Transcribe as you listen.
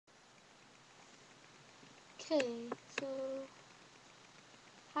Okay, so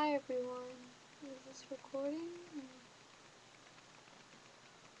hi everyone. Is this recording?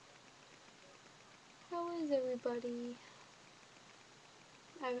 How is everybody?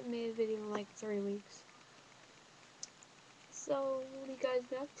 I haven't made a video in like 3 weeks. So, what have you guys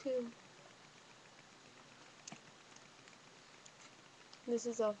been up to? This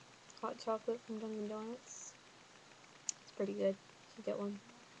is a hot chocolate from Dunkin' Donuts. It's pretty good. You should get one.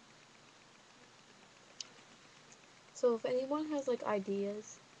 So, if anyone has like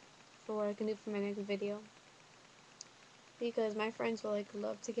ideas for what I can do for my next video, because my friends will like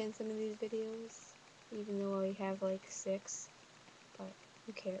love to get in some of these videos, even though I have like 6, but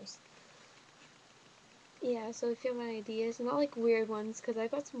who cares? Yeah, so if you have any ideas, not like weird ones, because I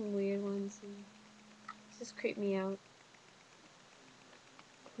got some weird ones and it just creep me out.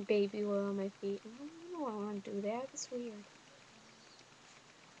 Baby oil on my feet. I don't want to do that. It's weird.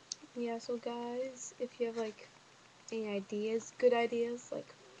 Yeah, so guys, if you have like any ideas, good ideas, like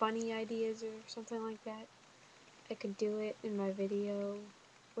funny ideas or something like that, I could do it in my video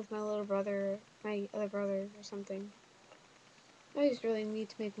with my little brother, my other brother or something. I just really need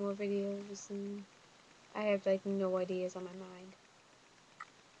to make more videos and I have like no ideas on my mind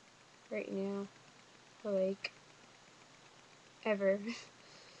right now. Like, ever.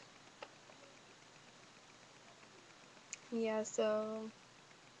 Yeah, so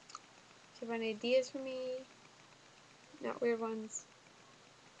if you have any ideas for me, not weird ones,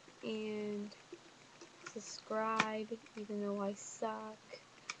 and subscribe even though I suck.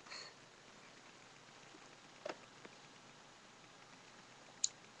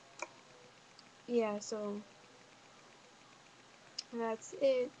 Yeah, so that's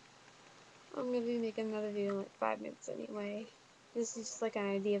it. I'm gonna be making another video in like 5 minutes anyway. This is just like an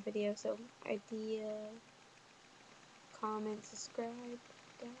idea video, so idea, comment, subscribe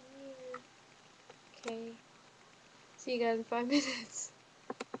down here. Okay. See you guys in 5 minutes.